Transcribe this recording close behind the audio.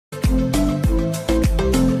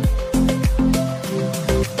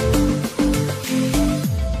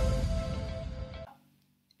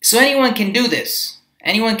So anyone can do this.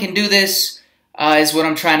 Anyone can do this is what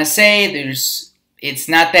I'm trying to say. It's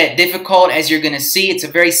not that difficult, as you're going to see. It's a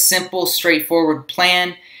very simple, straightforward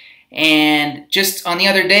plan. And just on the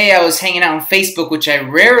other day, I was hanging out on Facebook, which I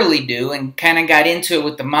rarely do, and kind of got into it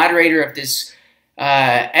with the moderator of this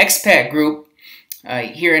expat group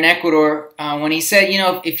here in Ecuador, when he said, you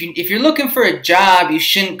know, if you're looking for a job, you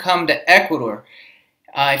shouldn't come to Ecuador.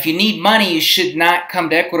 If you need money, you should not come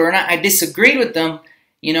to Ecuador. And I disagreed with them.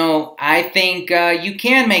 You know, I think you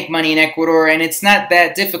can make money in Ecuador, and it's not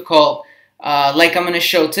that difficult, like I'm going to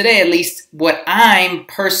show today, at least what I'm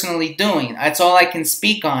personally doing. That's all I can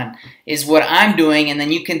speak on, is what I'm doing, and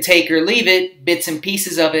then you can take or leave it, bits and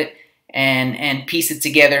pieces of it, and piece it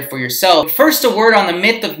together for yourself. First, a word on the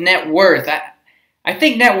myth of net worth. I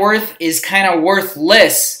think net worth is kind of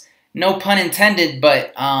worthless, no pun intended,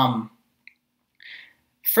 but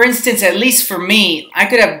for instance, at least for me, I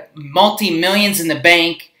could have multi-millions in the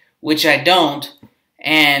bank, which I don't,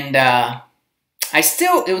 and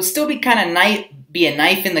it would still be kind of be a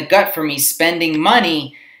knife in the gut for me spending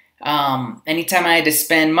money. Anytime I had to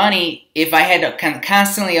spend money, if I had to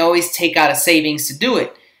constantly always take out a savings to do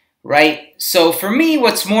it, right? So for me,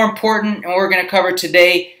 what's more important, and what we're going to cover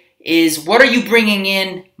today, is what are you bringing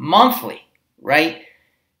in monthly, right?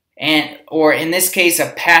 Or in this case,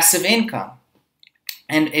 a passive income.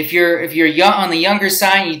 And if you're young, on the younger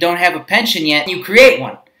side, and you don't have a pension yet, you create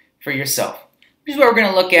one for yourself. This is what we're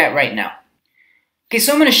going to look at right now. Okay,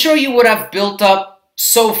 so I'm going to show you what I've built up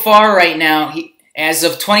so far right now as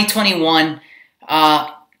of 2021.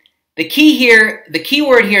 The key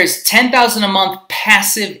word here is 10,000 a month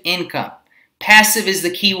passive income. Passive is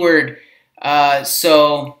the key word.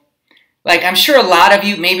 So, like, I'm sure a lot of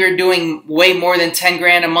you maybe are doing way more than 10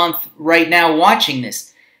 grand a month right now watching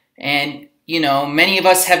this. And you know, many of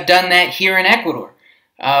us have done that here in Ecuador,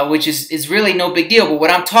 which is really no big deal. But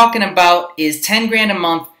what I'm talking about is 10 grand a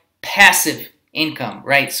month passive income,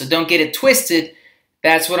 right? So don't get it twisted.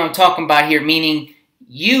 That's what I'm talking about here, meaning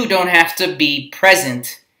you don't have to be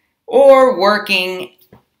present or working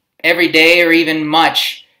every day or even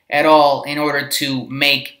much at all in order to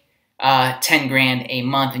make 10 grand a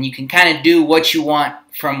month. And you can kind of do what you want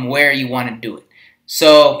from where you want to do it.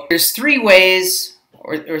 So there's three ways,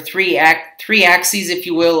 or three axes, if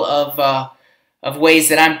you will, of ways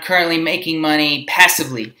that I'm currently making money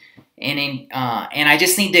passively, and I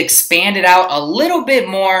just need to expand it out a little bit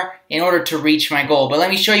more in order to reach my goal. But let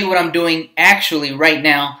me show you what I'm doing actually right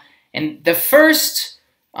now. And the first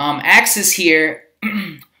axis here,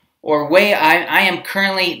 or way I am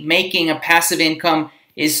currently making a passive income,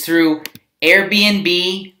 is through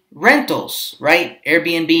Airbnb rentals, right?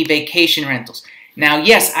 Airbnb vacation rentals. Now,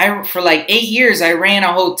 yes, for like 8 years, I ran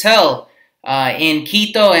a hotel in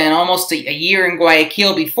Quito and almost a year in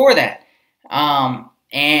Guayaquil before that.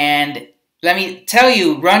 And let me tell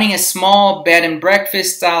you, running a small bed and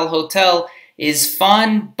breakfast style hotel is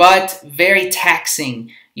fun, but very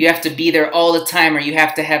taxing. You have to be there all the time, or you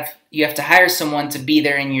have to hire someone to be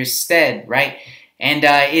there in your stead, right? And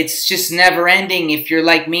it's just never ending. If you're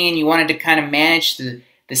like me and you wanted to kind of manage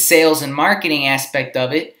the sales and marketing aspect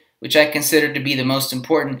of it, which I consider to be the most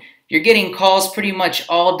important, you're getting calls pretty much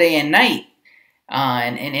all day and night,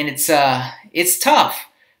 and it's tough.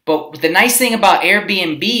 But the nice thing about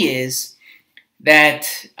Airbnb is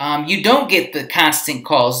that you don't get the constant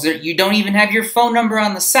calls. You don't even have your phone number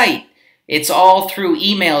on the site. It's all through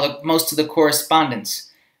email, most of the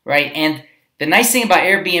correspondence, right? And the nice thing about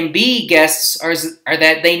Airbnb guests are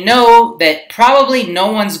that they know that probably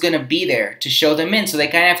no one's going to be there to show them in, so they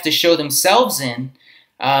kind of have to show themselves in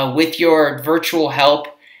with your virtual help.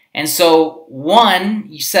 And so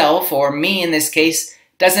yourself, or me in this case,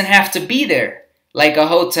 doesn't have to be there like a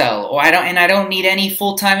hotel. I don't need any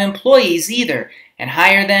full-time employees either, and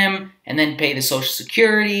hire them and then pay the Social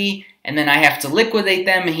Security, and then I have to liquidate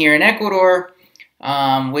them here in Ecuador,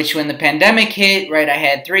 which when the pandemic hit, right, I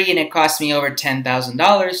had 3 and it cost me over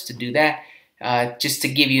 $10,000 to do that, just to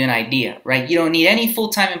give you an idea, right? You don't need any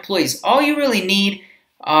full-time employees. All you really need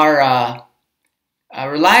are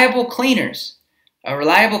reliable cleaners, a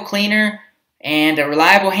reliable cleaner, and a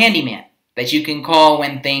reliable handyman that you can call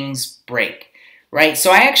when things break, right? So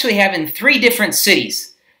I actually have in 3 different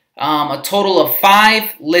cities a total of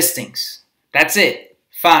 5 listings. That's it,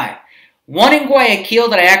 5. One in Guayaquil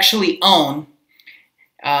that I actually own,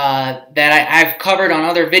 that I've covered on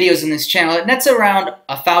other videos in this channel, and that's around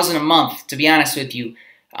 $1,000 a month, to be honest with you.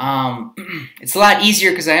 It's a lot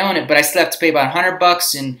easier because I own it, but I still have to pay about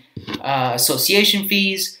 $100 in association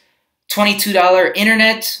fees, $22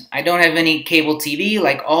 internet. I don't have any cable TV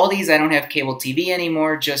like all these. I don't have cable TV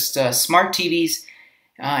anymore, just smart TVs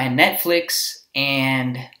and Netflix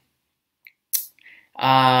and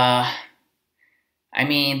I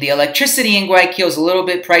mean, the electricity in Guayaquil is a little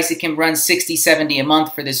bit pricey. It can run 60, 70 a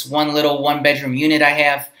month for this one little one-bedroom unit I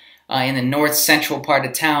have in the north central part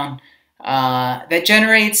of town. That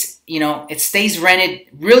generates, it stays rented,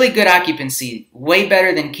 really good occupancy, way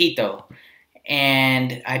better than Quito.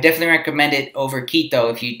 And I definitely recommend it over Quito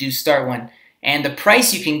if you do start one. And the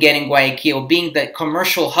price you can get in Guayaquil, being the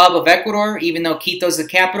commercial hub of Ecuador, even though Quito's the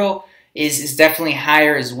capital, is definitely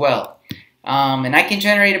higher as well. And I can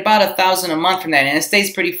generate about $1,000 a month from that, and it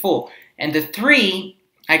stays pretty full. And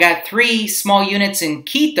I got 3 small units in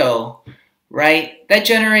Quito, right? That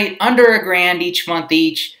generate under $1,000 each month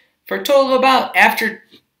each, for a total of about after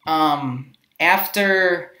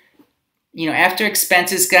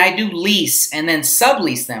expenses. 'Cause I do lease and then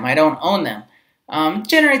sublease them. I don't own them.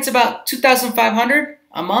 Generates about $2,500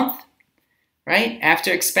 a month, right?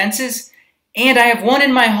 After expenses. And I have one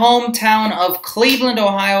in my hometown of Cleveland,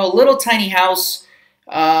 Ohio, a little tiny house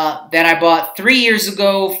that I bought 3 years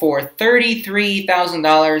ago for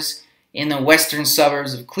 $33,000 in the western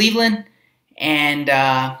suburbs of Cleveland. And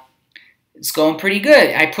it's going pretty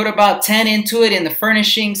good. I put about 10 into it in the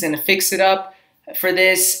furnishings and to fix it up for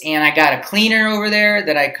this. And I got a cleaner over there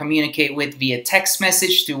that I communicate with via text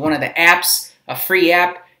message through one of the apps, a free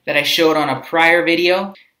app that I showed on a prior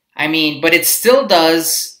video. I mean, but it still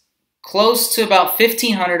does close to about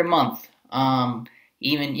 $1,500 a month.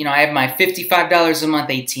 Even, I have my $55 a month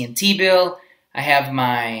AT&T bill. I have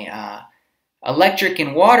my electric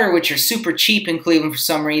and water, which are super cheap in Cleveland for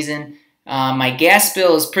some reason. My gas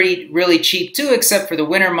bill is really cheap too, except for the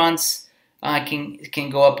winter months. Can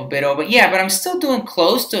go up a bit over. But I'm still doing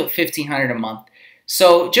close to $1,500 a month.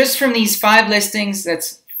 So just from these 5 listings,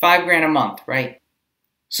 that's $5,000 a month, right?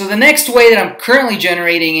 So the next way that I'm currently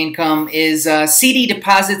generating income is CD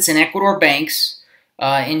deposits in Ecuador banks,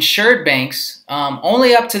 insured banks,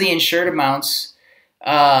 only up to the insured amounts,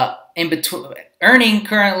 in between, earning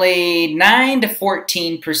currently 9 to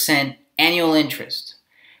 14% annual interest,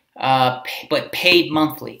 but paid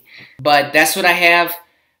monthly. But that's what I have,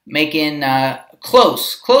 making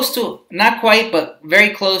close to, not quite, but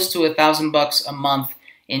very close to $1,000 a month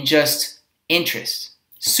in just interest.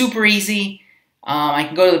 Super easy. I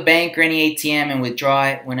can go to the bank or any ATM and withdraw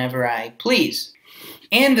it whenever I please.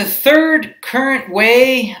 And the third current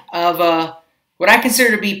way of what I consider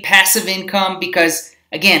to be passive income, because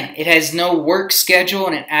again, it has no work schedule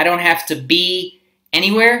and I don't have to be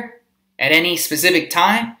anywhere at any specific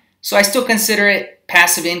time. So I still consider it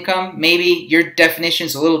passive income. Maybe your definition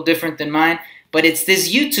is a little different than mine, but it's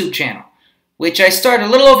this YouTube channel, which I started a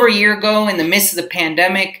little over a year ago in the midst of the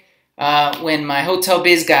pandemic, when my hotel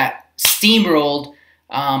biz got steamrolled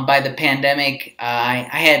by the pandemic. I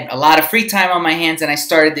had a lot of free time on my hands, and I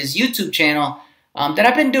started this YouTube channel that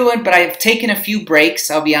I've been doing, but I've taken a few breaks,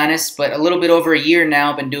 I'll be honest, but a little bit over a year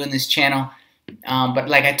now I've been doing this channel. But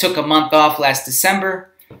like I took a month off last December,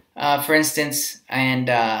 for instance, and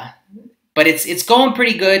but it's going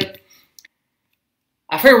pretty good.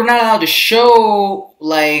 I've heard we're not allowed to show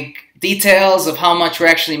like details of how much we're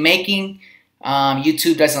actually making.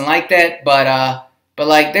 YouTube doesn't like that, but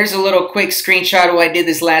like there's a little quick screenshot of what I did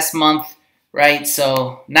this last month, right?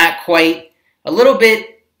 So not quite, a little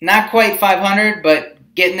bit, not quite 500, but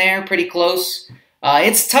getting there, pretty close.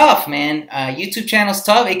 It's tough, man. YouTube channel's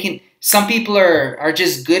tough. Some people are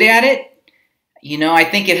just good at it. I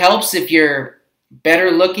think it helps if you're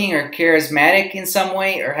better looking or charismatic in some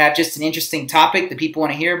way, or have just an interesting topic that people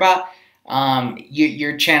want to hear about.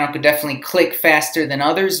 Your channel could definitely click faster than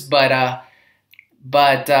others, but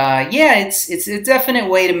yeah, it's a definite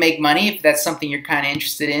way to make money if that's something you're kind of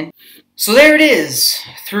interested in. So there it is.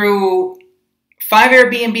 Through 5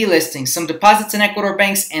 Airbnb listings, some deposits in Ecuador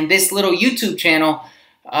banks, and this little YouTube channel,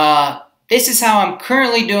 this is how I'm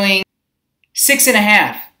currently doing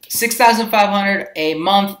 $6,500 a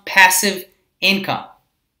month passive income,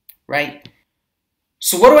 right?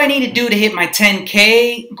 So what do I need to do to hit my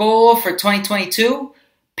 10K goal for 2022?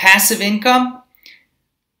 Passive income?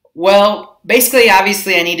 Well, basically,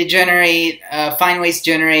 obviously, I need to find ways to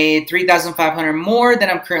generate $3,500 more than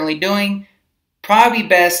I'm currently doing. Probably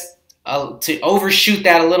best to overshoot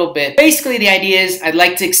that a little bit. Basically, the idea is I'd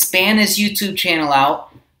like to expand this YouTube channel out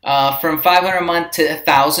from 500 a month to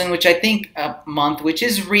 1,000, which I think a month, which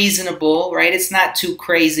is reasonable, right? It's not too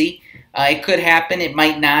crazy. It could happen. It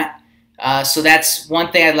might not. So that's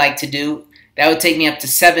one thing I'd like to do. That would take me up to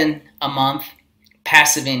 7 a month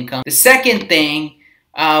passive income. The second thing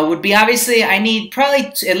would be, obviously, I need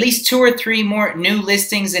probably at least 2 or 3 more new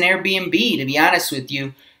listings in Airbnb, to be honest with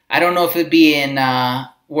you. I don't know if it would be in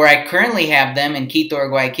where I currently have them in Quito or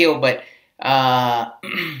Guayaquil, but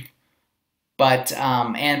But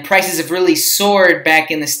and prices have really soared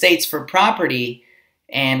back in the States for property,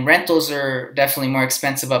 and rentals are definitely more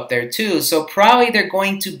expensive up there too. So probably they're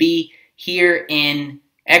going to be here in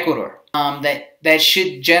Ecuador. That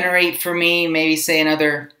should generate for me maybe say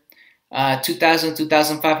another 2,000,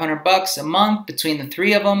 2,500 bucks a month between the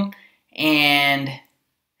three of them, and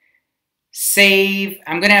save.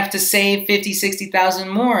 I'm gonna have to save 50, 60,000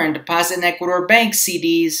 more and deposit in Ecuador bank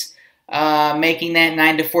CDs, making that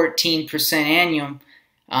 9 to 14% annual.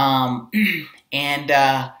 And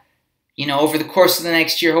you know, over the course of the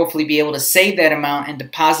next year, hopefully be able to save that amount and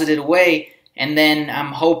deposit it away. And then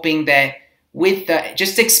I'm hoping that with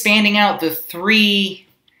just expanding out the three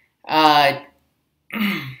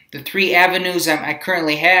the three avenues I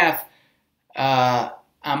currently have,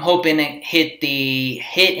 I'm hoping to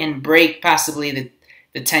hit and break possibly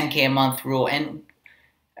the 10K a month rule and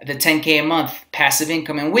the 10K a month passive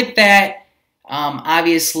income. And with that,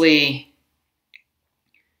 obviously,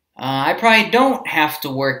 I probably don't have to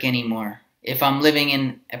work anymore if I'm living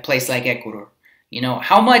in a place like Ecuador. You know,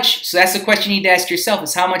 how much, so that's the question you need to ask yourself,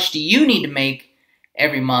 is how much do you need to make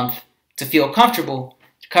every month to feel comfortable,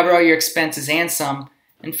 to cover all your expenses and some?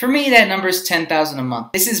 And for me, that number is $10,000 a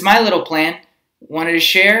month. This is my little plan. Wanted to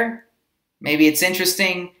share. Maybe it's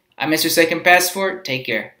interesting. I'm Mr. Second Passport. Take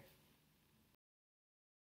care.